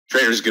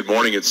Traders, good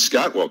morning. It's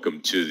Scott.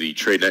 Welcome to the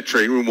Tradenet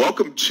Trading Room.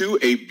 Welcome to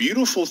a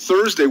beautiful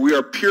Thursday. We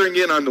are peering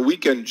in on the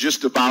weekend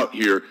just about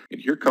here.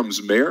 And here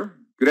comes Meir.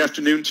 Good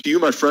afternoon to you,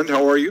 my friend.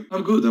 How are you?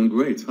 I'm good. I'm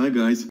great. Hi,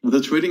 guys. Another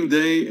trading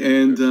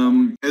day.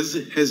 And as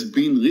it has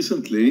been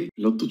recently,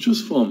 a lot to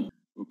choose from.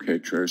 Okay,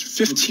 traders.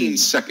 15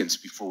 seconds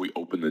before we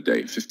open the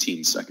day.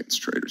 15 seconds,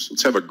 traders.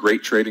 Let's have a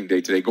great trading day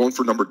today. Going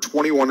for number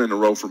 21 in a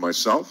row for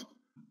myself.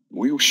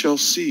 We shall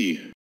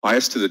see.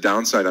 Bias to the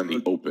downside on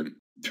the open.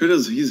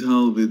 Traders, here's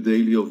how the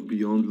daily of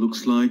Beyond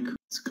looks like.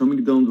 It's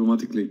coming down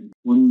dramatically.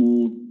 One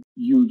more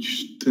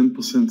huge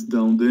 10%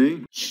 down day.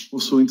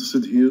 Also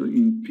interested here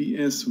in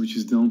PS, which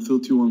is down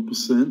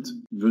 31%.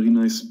 Very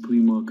nice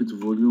pre-market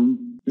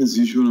volume. As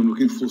usual, I'm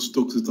looking for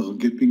stocks that are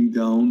gapping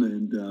down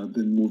and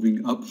then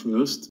moving up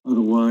first.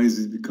 Otherwise,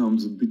 it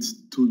becomes a bit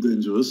too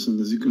dangerous. And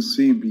as you can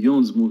see,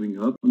 Beyond's moving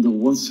up under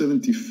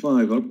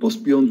 175. I'll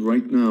post Beyond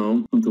right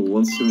now under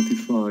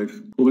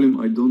 175. Problem,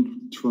 I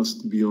don't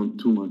trust Beyond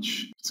too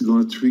much. It's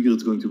going to trigger.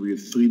 It's going to be a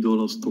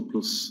 $3 stop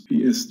loss.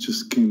 PS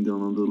just came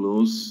down under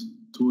lows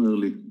too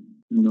early.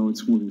 And now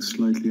it's moving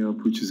slightly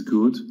up, which is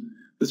good.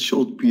 Let's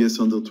short PS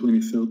under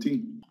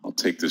 2030. I'll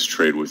take this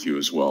trade with you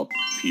as well.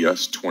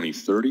 PS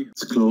 2030.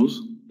 It's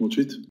close. Watch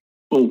it.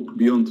 Oh,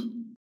 Beyond.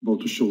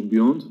 About to short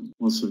Beyond.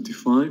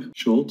 175.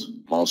 Short.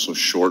 I'm also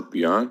short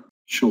Beyond.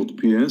 Short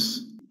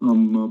PS.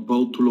 I'm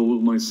about to lower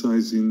my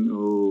size in...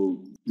 Oh,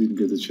 didn't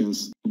get a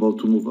chance. About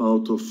to move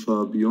out of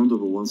Beyond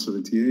over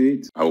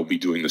 178. I will be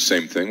doing the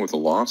same thing with a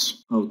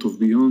loss. Out of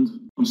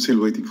Beyond. I'm still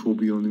waiting for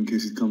Beyond in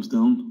case it comes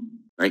down.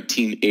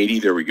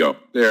 1980. There we go.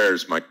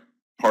 There's my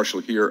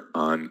partial here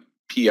on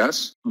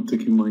PS. I'm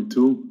taking mine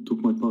too.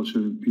 Took my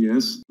partial in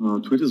PS.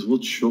 Traders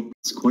watch shop.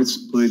 It's quite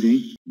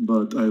spready,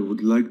 but I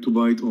would like to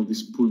buy it on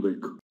this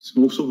pullback. It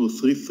moves over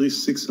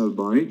 336. I'll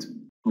buy it.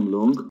 I'm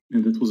long.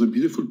 And it was a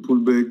beautiful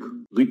pullback.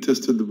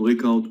 Retested the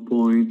breakout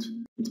point.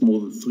 It's more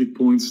than 3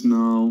 points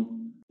now.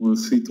 Want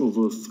to see it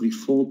over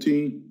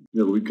 340.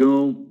 There we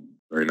go.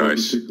 Very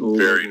nice.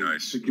 Very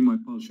nice. Taking my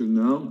partial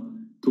now.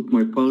 Took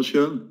my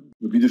partial.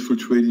 A beautiful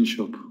trading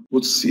shop.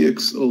 What's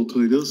CXO,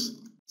 traders?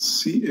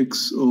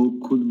 CXO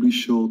could be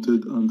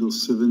shorted under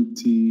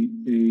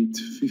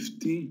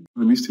 78.50.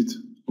 I missed it.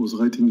 I was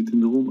writing it in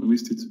the room. I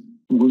missed it.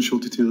 I'm going to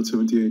short it here at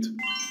 78.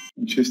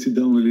 I chased it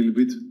down a little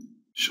bit.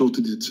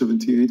 Shorted it at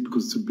 78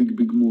 because it's a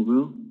big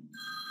mover.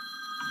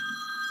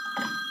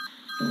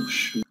 Oh,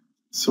 shit.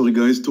 Sorry,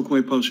 guys. Took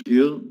my partial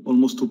here.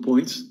 Almost 2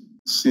 points.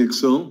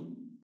 CXO.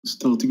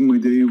 Starting my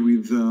day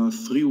with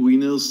 3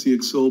 winners.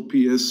 CXO,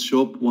 PS,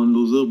 shop, 1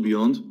 loser,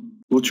 Beyond.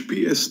 Watch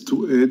PS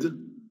to add.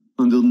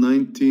 Under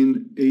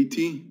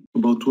 1980,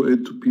 about to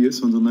add to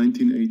PS under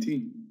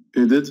 1980,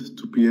 added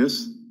to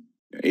PS.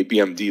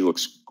 ABMD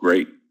looks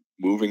great.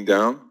 Moving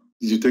down.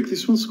 Did you take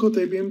this one, Scott,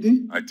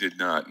 ABMD? I did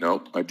not.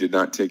 Nope, I did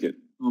not take it.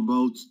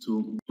 About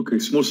to. Okay,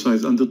 small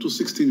size, under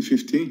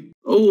 216.50.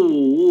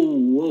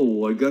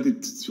 Oh, I got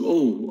it.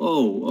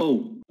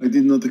 Oh. I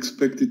did not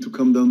expect it to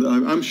come down.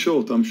 I'm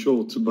short,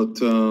 but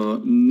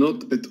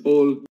not at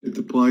all at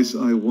the price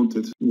I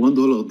wanted.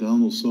 $1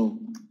 down or so.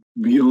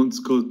 Beyond,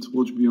 Scott,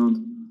 watch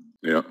Beyond.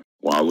 Yeah.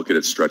 Wow, look at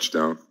it stretched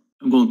down.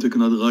 I'm going to take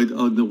another ride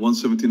under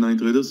 179,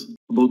 traders.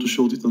 About to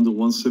short it under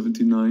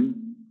 179.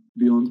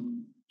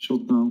 Beyond.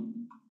 Short now.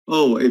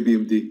 Oh,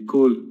 ABMD.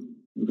 Cool.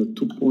 We've got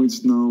 2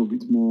 points now, a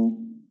bit more.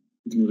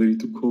 Getting ready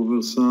to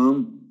cover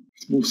some.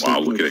 It moves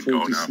up look like at it 40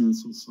 go now.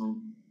 cents or so.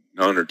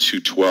 Under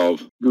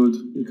 212. Good.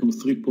 Here comes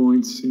 3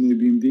 points in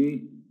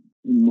ABMD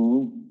and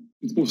more.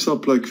 It moves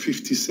up like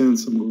 50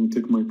 cents. I'm going to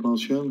take my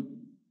partial.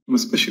 I'm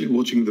especially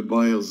watching the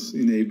buyers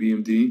in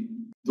ABMD.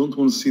 Don't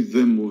want to see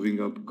them moving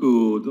up.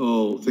 Good.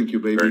 Oh, thank you,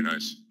 baby. Very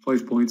nice.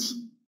 5 points.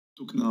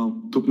 Took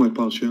my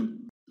partial.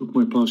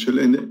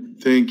 And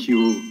thank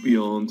you,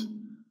 Beyond.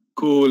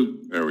 Cool.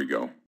 There we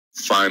go.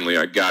 Finally,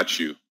 I got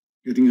you.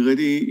 Getting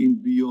ready in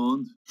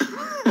Beyond.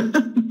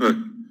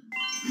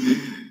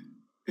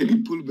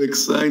 Any pullback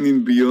sign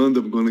in Beyond,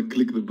 I'm going to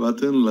click the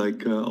button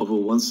like over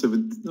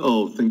 170.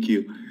 Oh, thank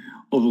you.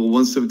 Over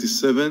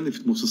 177. If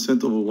it moves a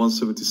cent over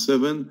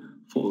 177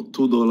 for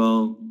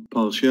 $2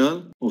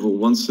 partial. Over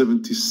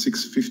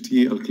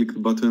 176.50, I'll click the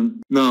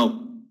button.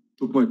 Now,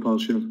 took my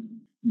partial.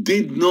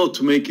 Did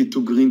not make it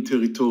to green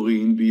territory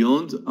in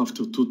Beyond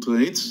after 2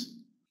 trades.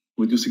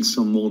 Reducing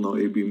some more now,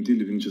 ABMD,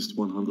 leaving just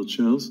 100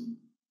 shares.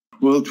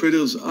 Well,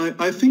 traders,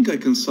 I think I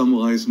can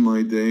summarize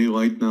my day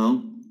right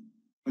now.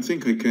 I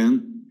think I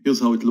can. Here's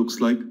how it looks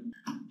like.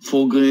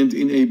 $4,000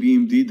 in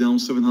ABMD, down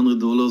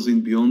 $700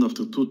 in Beyond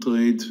after 2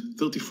 trades.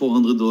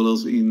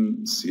 $3,400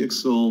 in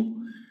CXO.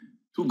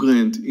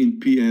 $2,000 in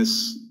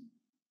PS.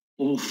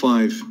 Over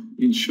 5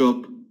 in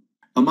shop.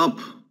 I'm up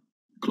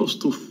close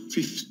to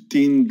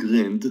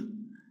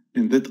 15,000,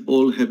 and that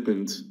all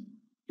happened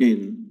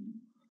in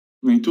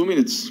 2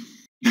 minutes.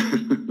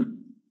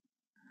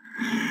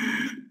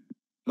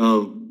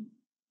 Oh,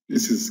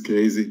 this is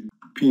crazy.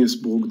 PS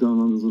broke down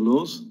under the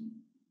lows.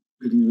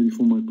 Getting ready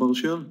for my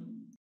partial.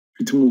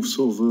 It moves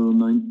over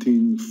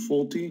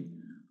 1940.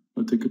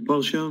 I'll take a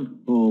partial.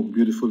 Oh,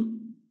 beautiful.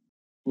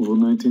 Over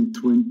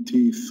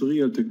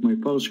 1923, I'll take my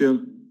partial.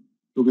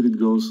 Look at it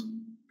goes.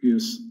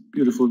 Yes,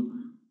 beautiful,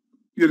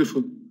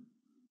 beautiful.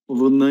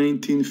 Over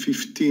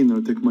 1915,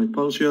 I'll take my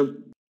partial.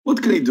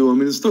 What can I do? I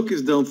mean, the stock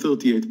is down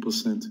 38%.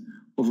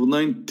 Over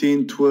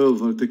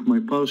 1912, I'll take my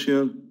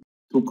partial.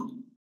 Look,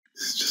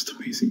 this is just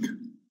amazing.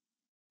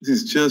 This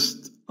is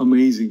just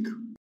amazing.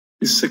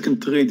 This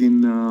second trade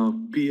in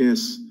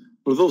PS,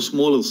 although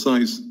smaller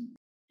size,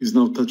 is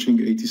now touching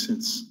 80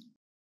 cents.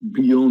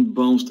 Beyond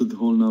bounced at the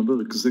whole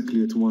number,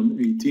 exactly at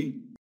 180.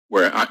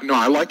 No,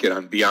 I like it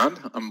on Beyond.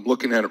 I'm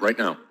looking at it right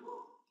now.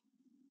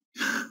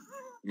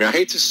 I mean, I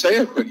hate to say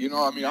it, but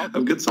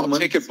I'll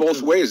take it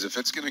both ways. If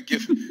it's gonna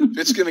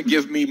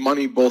give me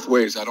money both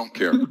ways, I don't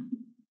care.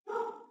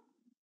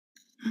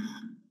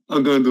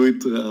 I'm gonna do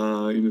it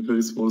in a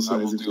very small size.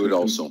 I will do it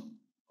also.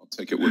 I'll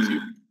take it with you.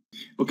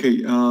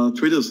 Okay,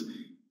 traders.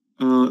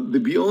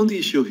 The Beyond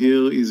issue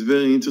here is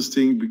very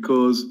interesting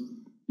because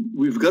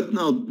we've got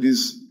now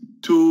these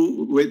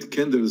two red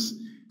candles.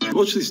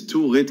 Watch these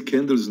two red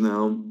candles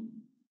now.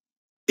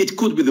 It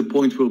could be the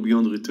point where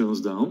Beyond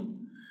returns down.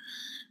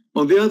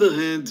 On the other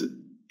hand,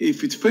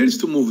 if it fails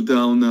to move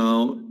down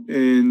now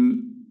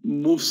and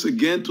moves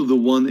again to the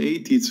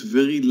 180, it's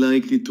very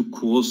likely to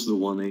cross the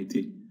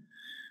 180.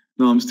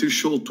 Now, I'm still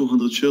short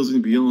 200 shares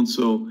in Beyond,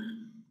 so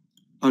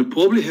I'll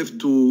probably have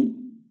to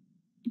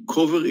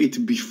cover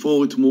it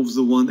before it moves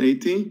the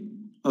 180.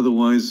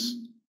 Otherwise,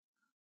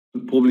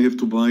 I'll probably have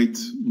to buy it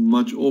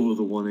much over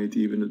the 180,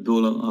 even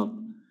 $1 up,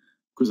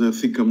 because I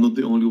think I'm not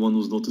the only one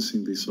who's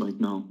noticing this right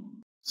now.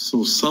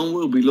 So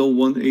somewhere below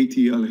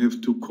 180, I'll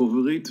have to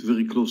cover it,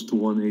 very close to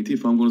 180,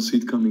 if I'm going to see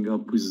it coming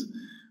up with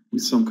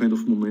some kind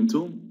of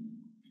momentum.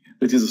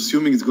 That is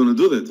assuming it's going to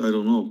do that, I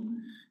don't know.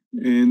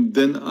 And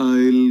then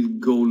I'll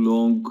go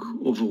long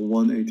over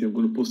 180. I'm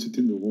going to post it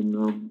in the room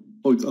now.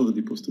 Oh, it's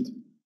already posted.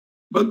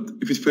 But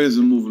if it fails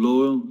to move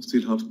lower,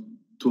 still have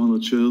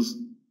 200 shares,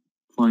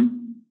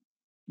 fine.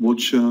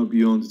 Watch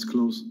Beyond its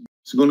close.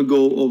 It's going to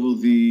go over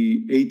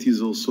the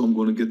 80s or so. I'm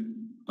going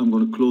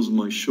to close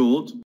my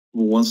short.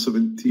 Or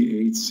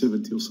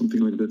 178.70 or something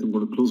like that. I'm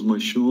going to close my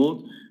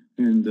short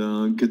and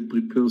get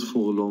prepared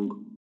for a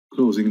long.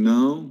 Closing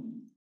now.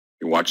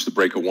 You watch the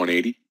break of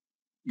 180.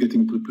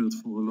 Getting prepared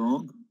for a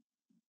long.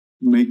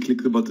 May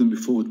click the button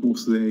before it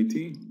moves to the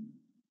 80.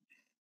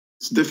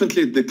 It's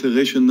definitely a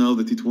declaration now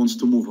that it wants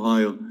to move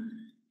higher.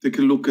 Take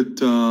a look at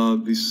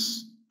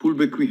this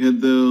pullback we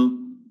had there.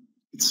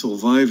 It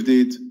survived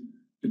it,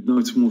 and now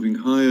it's moving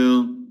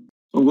higher.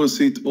 I'm going to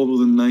see it over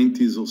the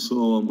 90s or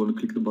so. I'm going to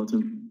click the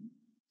button.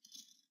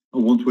 I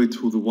won't wait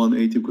for the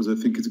 180 because I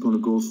think it's going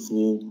to go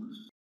through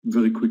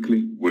very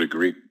quickly. Would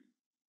agree.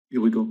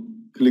 Here we go.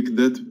 Click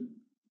that.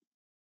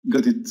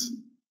 Got it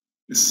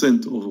a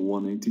cent over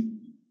 180.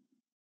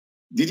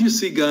 Did you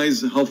see,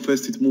 guys, how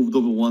fast it moved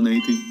over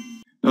 180?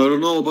 Now, I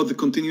don't know about the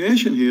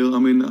continuation here. I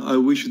mean, I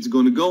wish it's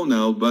going to go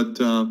now, but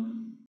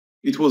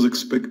it was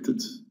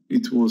expected.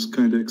 It was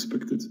kind of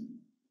expected.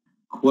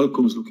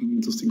 Qualcomm is looking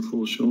interesting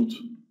for a short.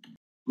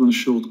 I'm going to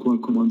short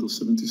Qualcomm under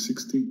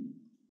 70.60.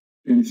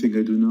 Anything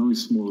I do now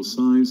is smaller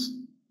size.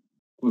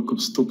 Qualcomm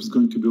stop is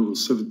going to be over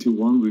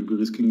 71. We'll be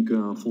risking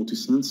 40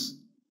 cents.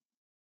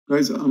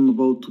 Guys, I'm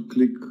about to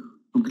click.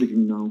 I'm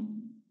clicking now.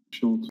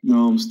 Short.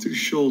 Now I'm still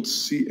short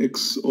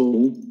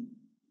CXO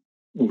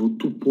over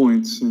 2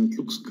 points, and it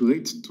looks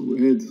great to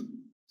add.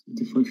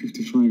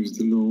 75.55 is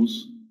the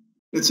lows.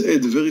 Let's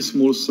add very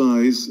small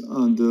size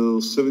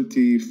under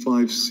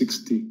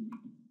 75.60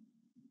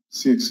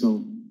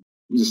 CXO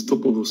with a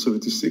stop over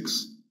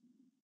 76.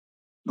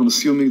 I'm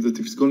assuming that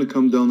if it's going to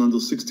come down under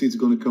 60, it's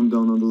going to come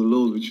down under the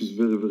lows, which is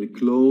very, very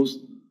close.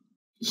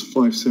 Just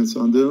 5 cents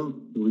under.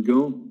 There we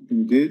go.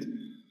 And it did.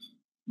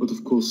 But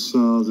of course,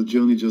 the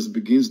journey just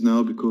begins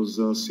now because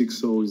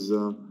CXO is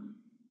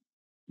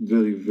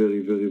very, very,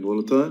 very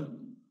volatile.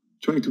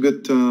 Trying to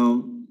get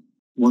 $1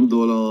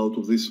 out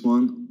of this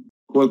one.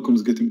 Qualcomm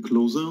is getting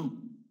closer.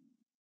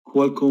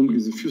 Qualcomm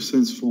is a few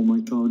cents for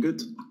my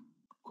target.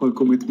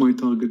 Qualcomm at my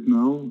target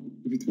now.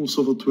 If it moves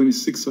over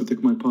 26, I'll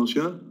take my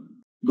partial.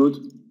 Good.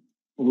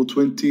 Over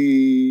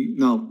 20,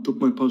 now, took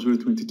my partial at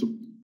 22.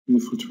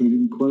 Beautiful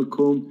trading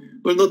Qualcomm.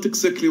 Well, not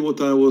exactly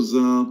what I was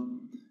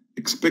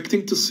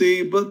expecting to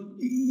see, but,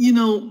 you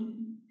know,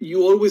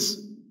 you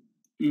always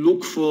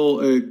look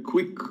for a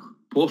quick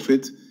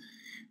profit.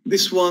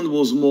 This one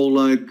was more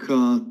like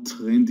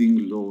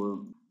trending lower.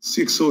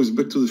 CXO is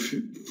back to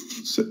the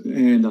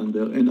and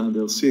under.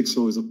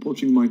 CXO is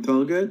approaching my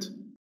target,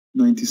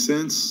 90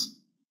 cents.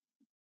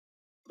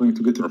 Trying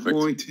to get a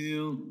point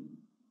here.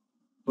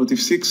 But if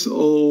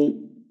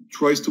 6.0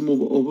 tries to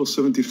move over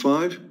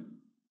 75,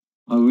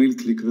 I will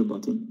click the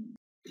button.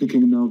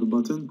 Clicking now the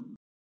button.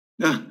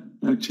 Yeah,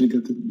 I actually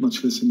got it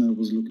much less than I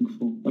was looking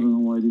for. I don't know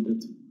why I did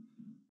that.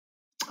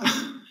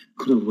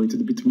 Could have waited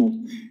a bit more.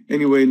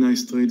 Anyway,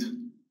 nice trade.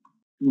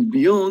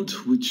 Beyond,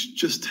 which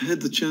just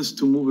had the chance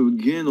to move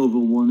again over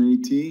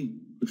 180,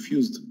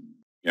 refused.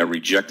 Yeah,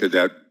 rejected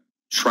that.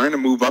 Trying to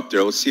move up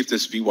there. Let's see if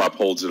this VWAP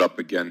holds it up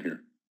again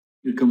here.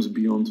 Here comes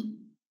Beyond.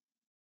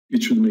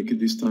 It should make it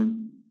this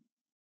time.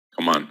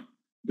 Come on.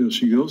 There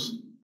she goes.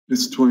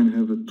 Let's try and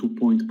have a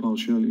 2-point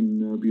partial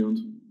in Beyond.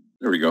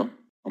 There we go.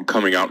 I'm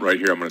coming out right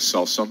here. I'm going to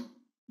sell some.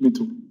 Me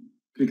too.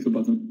 Click the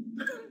button.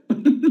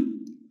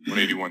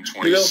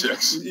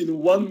 181.26. In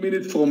 1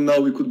 minute from now,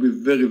 we could be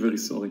very, very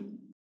sorry.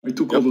 I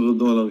took over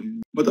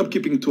 $1, but I'm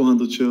keeping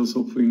 200 shares,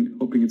 hoping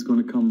it's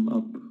going to come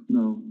up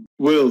now.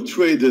 Well,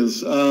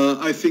 traders,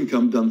 I think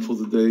I'm done for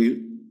the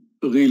day,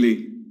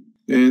 really.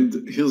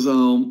 And here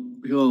are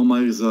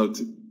my results,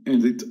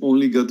 and it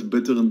only got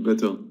better and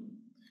better.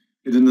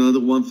 And another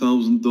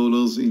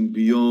 $1,000 in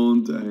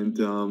Beyond, and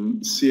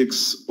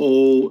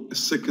CXO, a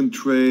second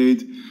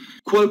trade,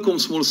 Qualcomm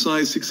small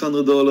size,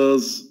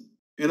 $600,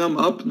 and I'm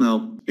up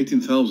now,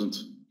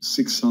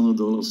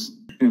 $18,600.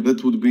 And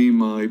that would be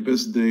my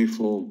best day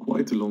for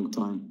quite a long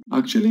time.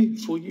 Actually,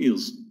 for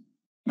years.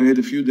 I had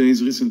a few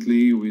days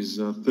recently with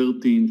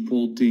 13,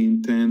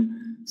 14,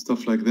 10,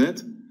 stuff like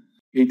that.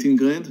 18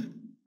 grand.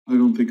 I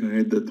don't think I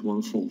had that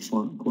one for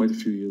quite a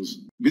few years.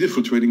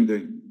 Beautiful trading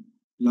day.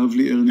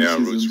 Lovely earnings seasons.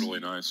 Yeah, it was really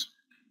nice.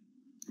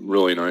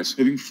 Really nice.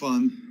 Having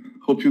fun.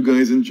 Hope you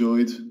guys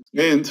enjoyed.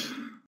 And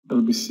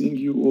I'll be seeing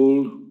you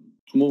all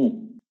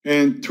tomorrow.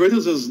 And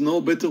traders, there's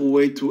no better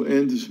way to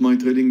end my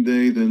trading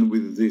day than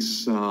with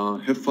this.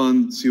 Have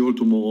fun. See you all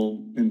tomorrow.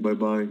 And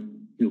bye-bye.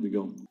 Here we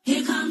go.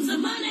 Here comes the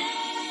money.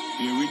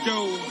 Here we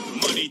go.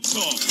 Money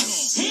talk.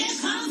 Here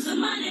comes the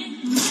money.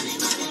 Money, money,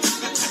 money.